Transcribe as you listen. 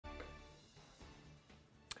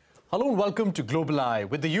Hello and welcome to Global Eye.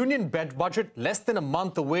 With the union budget less than a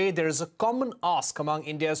month away, there is a common ask among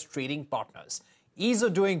India's trading partners: ease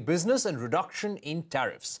of doing business and reduction in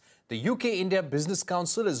tariffs. The UK-India Business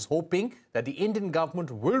Council is hoping that the Indian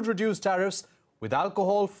government will reduce tariffs with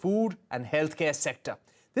alcohol, food and healthcare sector.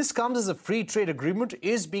 This comes as a free trade agreement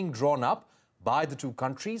is being drawn up by the two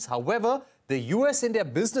countries. However, the US-India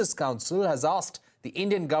Business Council has asked the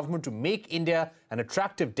Indian government to make India an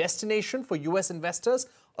attractive destination for US investors,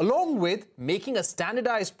 along with making a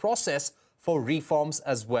standardized process for reforms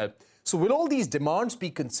as well. So will all these demands be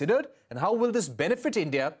considered, and how will this benefit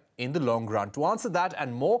India in the long run? To answer that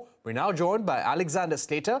and more, we're now joined by Alexander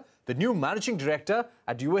Slater, the new Managing Director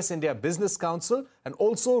at US-India Business Council, and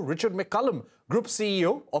also Richard McCallum, Group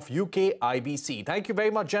CEO of UKIBC. Thank you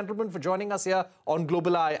very much, gentlemen, for joining us here on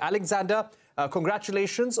Global Eye. Alexander,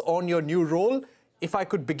 congratulations on your new role. If I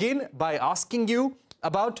could begin by asking you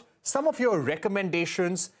about some of your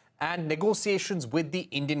recommendations and negotiations with the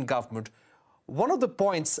Indian government. One of the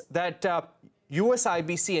points that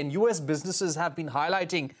USIBC and US businesses have been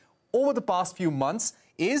highlighting over the past few months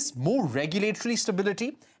is more regulatory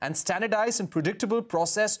stability and standardized and predictable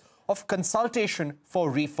process of consultation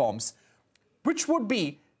for reforms. Which would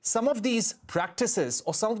be some of these practices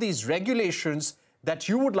or some of these regulations that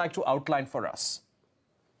you would like to outline for us?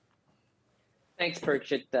 Thanks,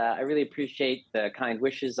 Parikshit. I really appreciate the kind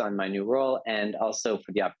wishes on my new role and also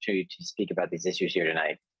for the opportunity to speak about these issues here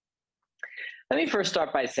tonight. Let me first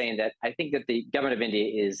start by saying that I think that the government of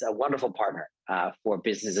India is a wonderful partner for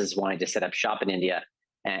businesses wanting to set up shop in India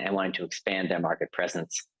and wanting to expand their market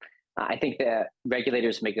presence. I think the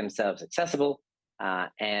regulators make themselves accessible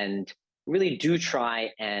and really do try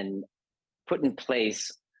and put in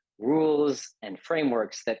place rules and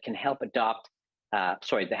frameworks that can help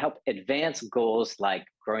to help advance goals like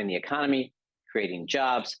growing the economy, creating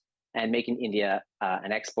jobs, and making India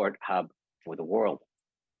an export hub for the world.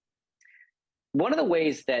 One of the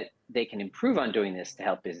ways that they can improve on doing this to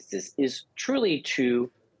help businesses is truly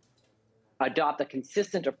to adopt a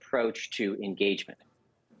consistent approach to engagement.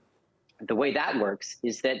 The way that works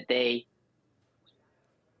is that they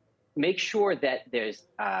make sure that there's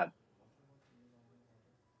a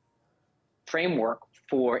framework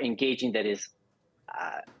for engaging that is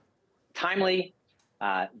timely,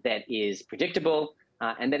 that is predictable,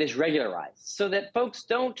 and that is regularized, so that folks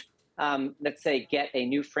don't, let's say, get a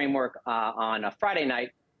new framework on a Friday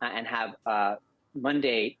night and have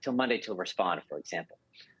Monday till respond, for example.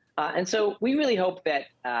 And so we really hope that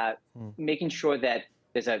making sure that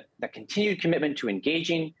there's a continued commitment to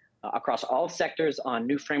engaging across all sectors on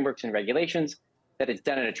new frameworks and regulations, that it's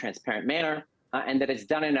done in a transparent manner, and that it's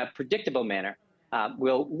done in a predictable manner,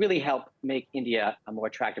 will really help make India a more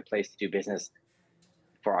attractive place to do business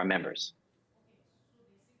for our members.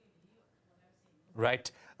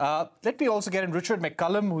 Right. Let me also get in Richard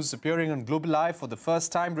McCallum, who's appearing on Global Eye for the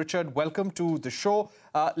first time. Richard, welcome to the show.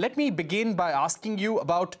 Let me begin by asking you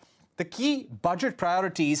about the key budget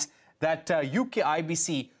priorities that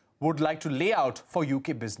UKIBC would like to lay out for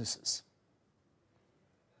UK businesses.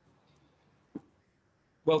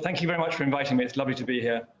 Well, thank you very much for inviting me. It's lovely to be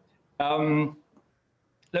here.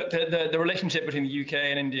 Look, the relationship between the UK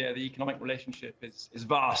and India, the economic relationship, is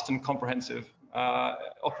vast and comprehensive,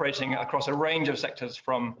 operating across a range of sectors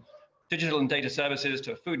from digital and data services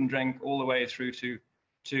to food and drink, all the way through to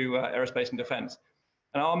aerospace and defense.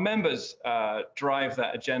 And our members drive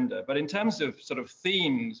that agenda. But in terms of sort of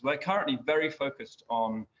themes, we're currently very focused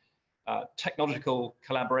on technological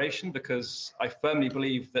collaboration, because I firmly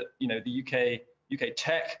believe that the UK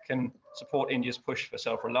tech can support India's push for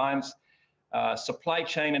self-reliance. Supply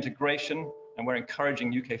chain integration, and we're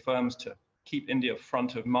encouraging UK firms to keep India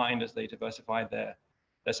front of mind as they diversify their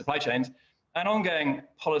supply chains, and ongoing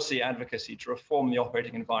policy advocacy to reform the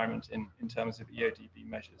operating environment in terms of EODB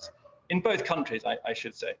measures in both countries, I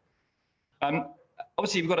should say.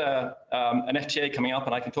 Obviously, we've got an FTA coming up,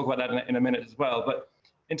 and I can talk about that in a minute as well. But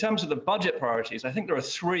in terms of the budget priorities, I think there are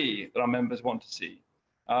three that our members want to see.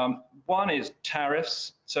 One is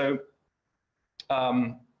tariffs. So,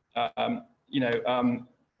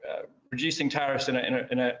 reducing tariffs in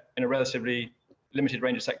a relatively limited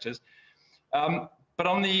range of sectors. But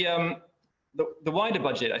on the wider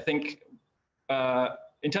budget, I think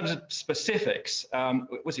in terms of specifics,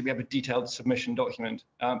 obviously we have a detailed submission document,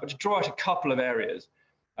 but to draw out a couple of areas.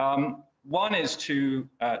 One is to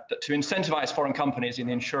incentivize foreign companies in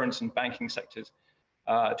the insurance and banking sectors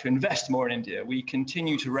to invest more in India. We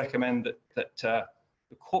continue to recommend that the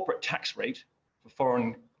corporate tax rate for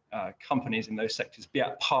foreign companies in those sectors be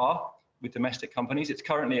at par with domestic companies. It's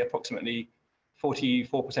currently approximately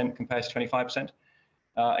 44% compared to 25%.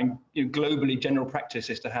 And globally, general practice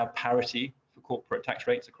is to have parity for corporate tax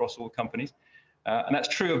rates across all companies. And that's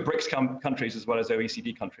true of BRICS countries as well as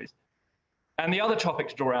OECD countries. And the other topic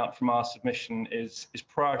to draw out from our submission is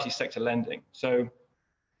priority sector lending. So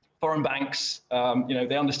foreign banks,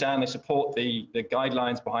 they understand, they support the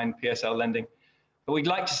guidelines behind PSL lending, but we'd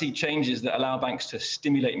like to see changes that allow banks to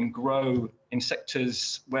stimulate and grow in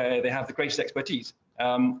sectors where they have the greatest expertise,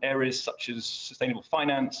 areas such as sustainable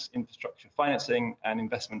finance, infrastructure financing, and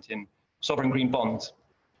investment in sovereign green bonds.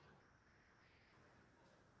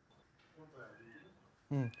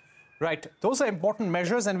 Right, those are important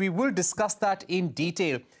measures, and we will discuss that in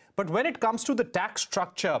detail. But when it comes to the tax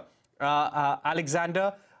structure,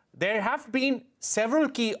 Alexander, there have been several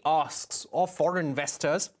key asks of foreign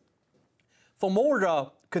investors for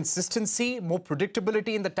more consistency, more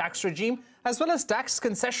predictability in the tax regime, as well as tax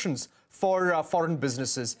concessions for foreign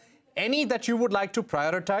businesses. Any that you would like to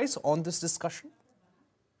prioritize on this discussion?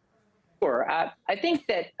 Sure. I think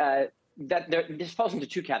that this falls into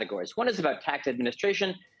two categories. One is about tax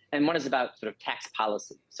administration, and one is about sort of tax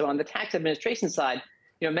policy. So on the tax administration side,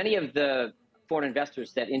 many of the foreign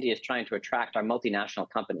investors that India is trying to attract are multinational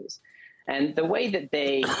companies. And the way that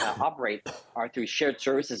they operate are through shared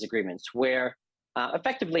services agreements, where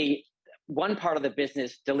effectively one part of the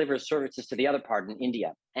business delivers services to the other part in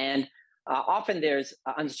India. And often there's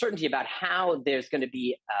uncertainty about how there's going to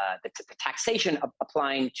be the taxation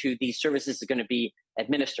applying to these services is going to be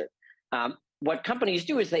administered. What companies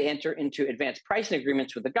do is they enter into advanced pricing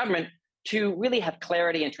agreements with the government to really have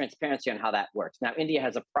clarity and transparency on how that works. Now, India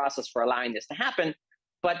has a process for allowing this to happen,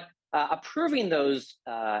 but approving those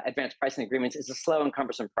advanced pricing agreements is a slow and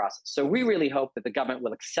cumbersome process. So we really hope that the government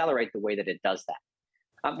will accelerate the way that it does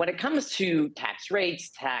that. When it comes to tax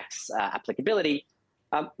rates, tax applicability,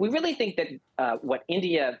 we really think that what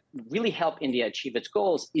really help India achieve its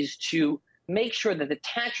goals is to make sure that the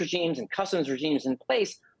tax regimes and customs regimes in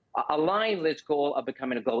place align with its goal of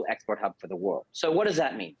becoming a global export hub for the world. So what does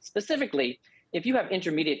that mean? Specifically, if you have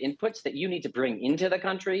intermediate inputs that you need to bring into the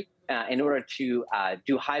country in order to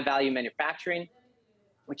do high-value manufacturing,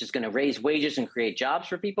 which is going to raise wages and create jobs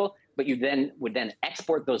for people, but you would then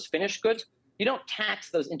export those finished goods, you don't tax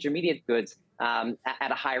those intermediate goods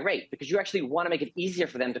at a high rate, because you actually want to make it easier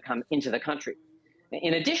for them to come into the country.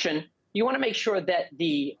 In addition, you want to make sure that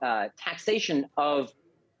the taxation of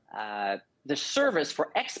the service for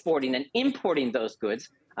exporting and importing those goods,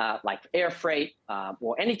 like air freight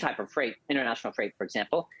or any type of freight, international freight, for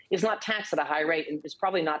example, is not taxed at a high rate, and is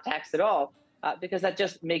probably not taxed at all, because that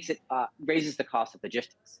just makes it raises the cost of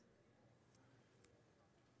logistics.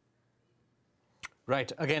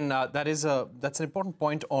 Right. Again, that's an important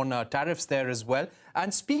point on tariffs there as well.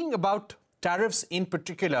 And speaking about tariffs in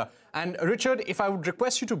particular, and Richard, if I would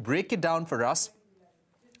request you to break it down for us,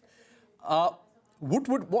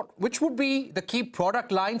 which would be the key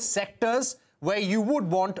product line sectors where you would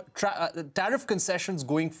want tariff concessions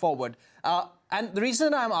going forward? And the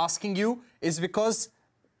reason I'm asking you is because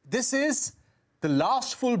this is the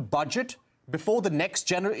last full budget before the next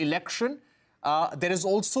general election. There is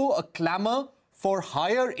also a clamor for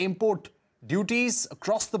higher import duties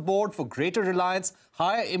across the board, for greater reliance,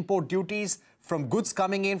 higher import duties from goods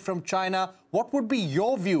coming in from China. What would be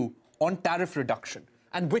your view on tariff reduction,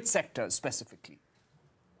 and which sectors specifically?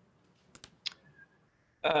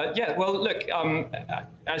 Yeah, well, look,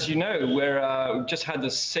 as you know, we've just had the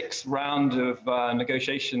 6th round of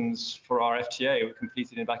negotiations for our FTA. We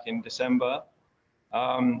completed it back in December.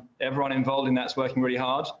 Everyone involved in that's working really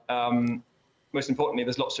hard. Most importantly,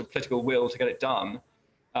 there's lots of political will to get it done.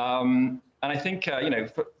 And I think,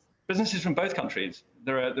 for businesses from both countries,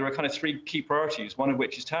 there are kind of 3 key priorities, one of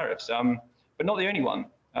which is tariffs, but not the only one.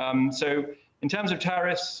 So in terms of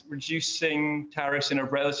tariffs, reducing tariffs in a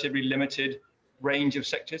relatively limited range of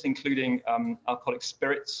sectors, including alcoholic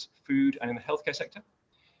spirits, food, and in the healthcare sector.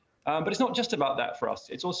 But it's not just about that for us.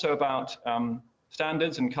 It's also about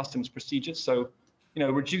standards and customs procedures. So,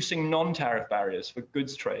 reducing non-tariff barriers for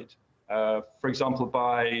goods trade, for example,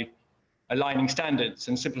 by aligning standards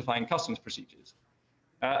and simplifying customs procedures.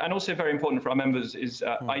 And also very important for our members is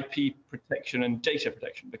IP protection and data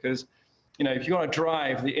protection, because if you want to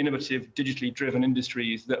drive the innovative, digitally driven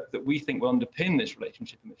industries that we think will underpin this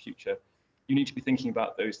relationship in the future, you need to be thinking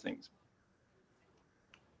about those things.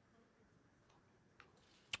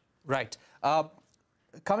 Right.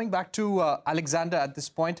 Coming back to Alexander at this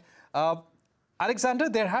point. Alexander,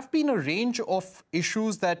 there have been a range of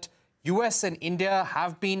issues that US and India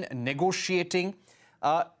have been negotiating.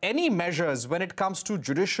 Any measures when it comes to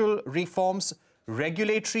judicial reforms,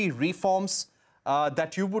 regulatory reforms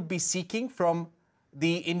that you would be seeking from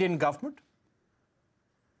the Indian government?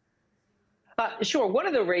 Sure. One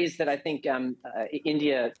of the ways that I think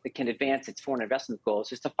India can advance its foreign investment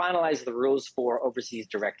goals is to finalize the rules for overseas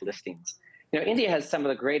direct listings. You know, India has some of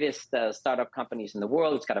the greatest startup companies in the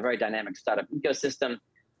world. It's got a very dynamic startup ecosystem.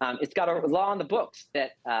 It's got a law on the books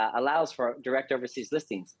that allows for direct overseas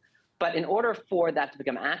listings. But in order for that to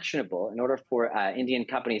become actionable, in order for Indian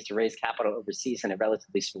companies to raise capital overseas in a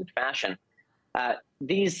relatively smooth fashion,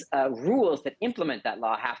 these rules that implement that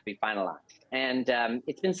law have to be finalized. And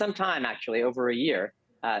it's been some time, actually, over a year,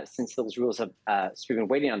 since those rules have, we've been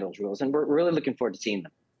waiting on those rules, and we're really looking forward to seeing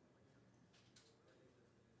them.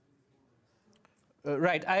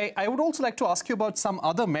 Right. I would also like to ask you about some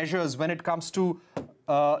other measures when it comes to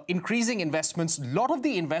increasing investments. A lot of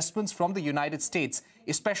the investments from the United States,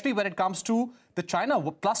 especially when it comes to the China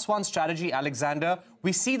 +1 strategy, Alexander,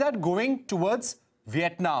 we see that going towards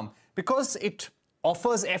Vietnam because it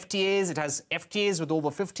offers FTAs. It has FTAs with over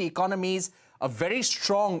 50 economies, a very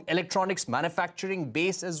strong electronics manufacturing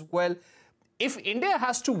base as well. If India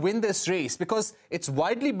has to win this race, because it's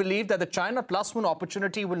widely believed that the China +1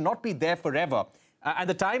 opportunity will not be there forever, and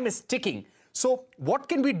the time is ticking. So what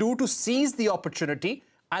can we do to seize the opportunity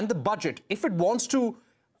and the budget? If it wants to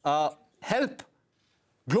help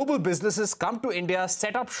global businesses come to India,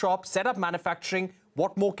 set up shop, set up manufacturing,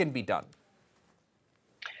 what more can be done?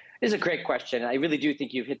 This is a great question. I really do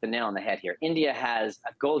think you've hit the nail on the head here. India has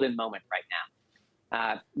a golden moment right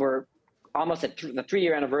now. We're almost at the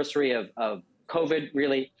 3-year anniversary of COVID,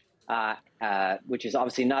 really, which is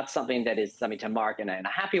obviously not something that is something to mark in a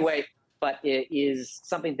happy way, but it is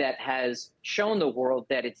something that has shown the world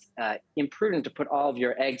that it's imprudent to put all of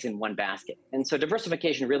your eggs in one basket. And so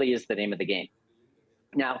diversification really is the name of the game.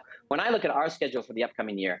 Now, when I look at our schedule for the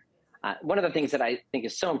upcoming year, one of the things that I think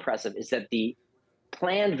is so impressive is that the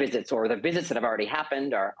planned visits, or the visits that have already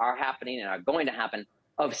happened, are happening and are going to happen,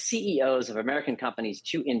 of CEOs of American companies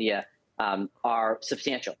to India are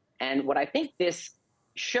substantial. And what I think this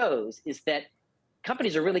shows is that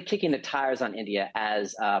companies are really kicking the tires on India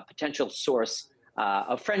as a potential source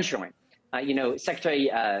of friendshoring. You know, Secretary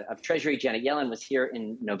of Treasury Janet Yellen was here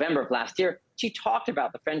in November of last year. She talked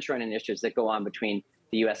about the friendshoring initiatives that go on between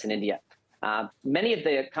the U.S. and India. Many of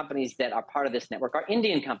the companies that are part of this network are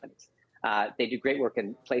Indian companies. They do great work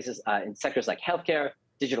in places in sectors like healthcare,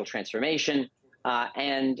 digital transformation,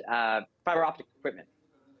 and fiber optic equipment.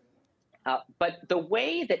 But the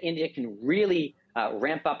way that India can really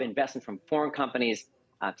ramp up investment from foreign companies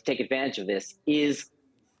to take advantage of this is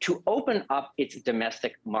to open up its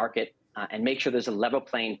domestic market and make sure there's a level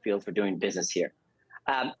playing field for doing business here.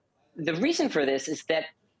 The reason for this is that,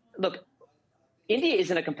 look, India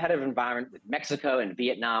is in a competitive environment with Mexico and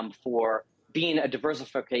Vietnam for being a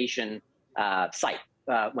diversification site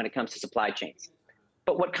when it comes to supply chains.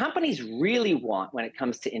 But what companies really want when it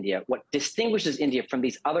comes to India, what distinguishes India from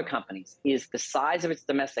these other companies, is the size of its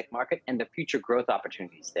domestic market and the future growth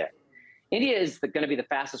opportunities there. India is going to be the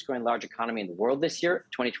fastest growing large economy in the world this year,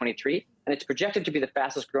 2023, and it's projected to be the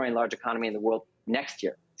fastest growing large economy in the world next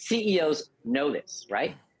year. CEOs know this,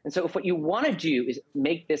 right? And so if what you want to do is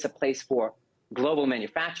make this a place for global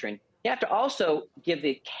manufacturing, you have to also give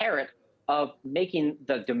the carrot of making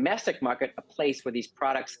the domestic market a place where these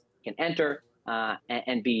products can enter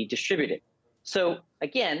and be distributed. So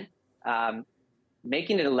again,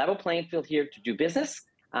 making it a level playing field here to do business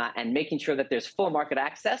and making sure that there's full market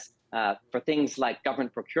access for things like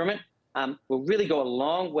government procurement will really go a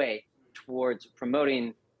long way towards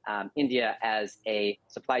promoting India as a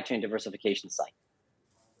supply chain diversification site.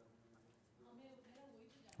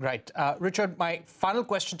 Right. Richard, my final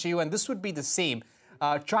question to you, and this would be the same.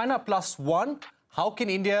 China +1, how can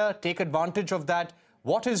India take advantage of that?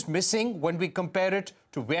 What is missing when we compare it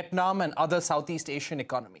to Vietnam and other Southeast Asian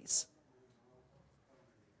economies?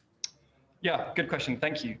 Yeah, good question.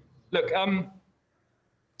 Thank you. Look,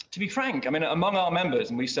 to be frank, I mean, among our members,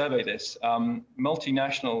 and we survey this,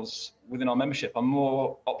 multinationals within our membership are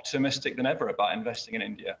more optimistic than ever about investing in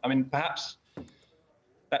India. I mean, perhaps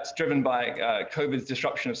that's driven by COVID's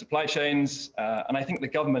disruption of supply chains. And I think the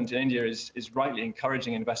government in India is rightly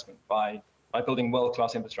encouraging investment by building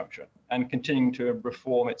world-class infrastructure and continuing to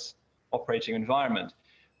reform its operating environment.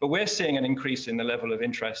 But we're seeing an increase in the level of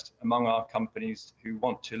interest among our companies who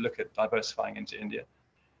want to look at diversifying into India.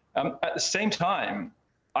 At the same time,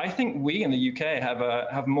 I think we in the UK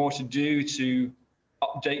have more to do to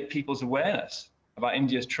update people's awareness about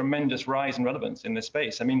India's tremendous rise and relevance in this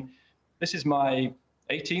space. I mean, this is my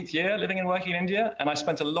 18th year living and working in India, and I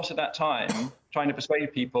spent a lot of that time trying to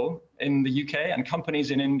persuade people in the UK and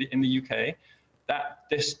companies in the UK that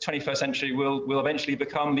this 21st century will eventually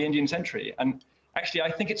become the Indian century. And actually,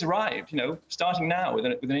 I think it's arrived, you know, starting now with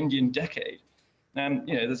an Indian decade. And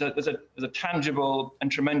there's a tangible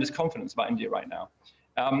and tremendous confidence about India right now.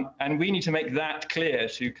 And we need to make that clear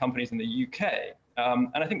to companies in the UK. And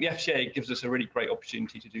I think the FTA gives us a really great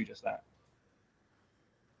opportunity to do just that.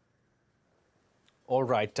 All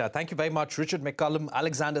right. Thank you very much, Richard McCallum,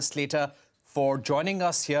 Alexander Slater, for joining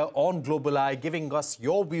us here on Global Eye, giving us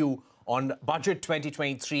your view on Budget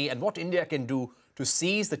 2023 and what India can do to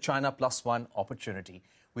seize the China Plus One opportunity.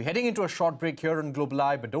 We're heading into a short break here on Global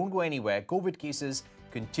Eye, but don't go anywhere. COVID cases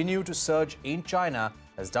continue to surge in China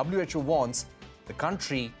as WHO warns the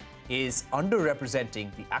country is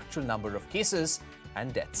underrepresenting the actual number of cases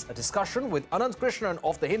and deaths. A discussion with Anand Krishnan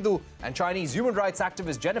of The Hindu and Chinese human rights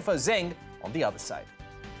activist Jennifer Zeng on the other side.